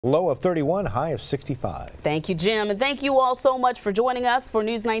Low of 31, high of 65. Thank you, Jim, and thank you all so much for joining us for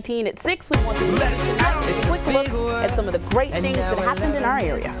News 19 at 6. We want to give you a quick look at some of the great things that happened in our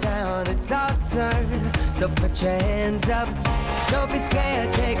area. So put your hands up, don't be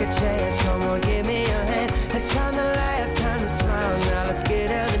scared, take a chance.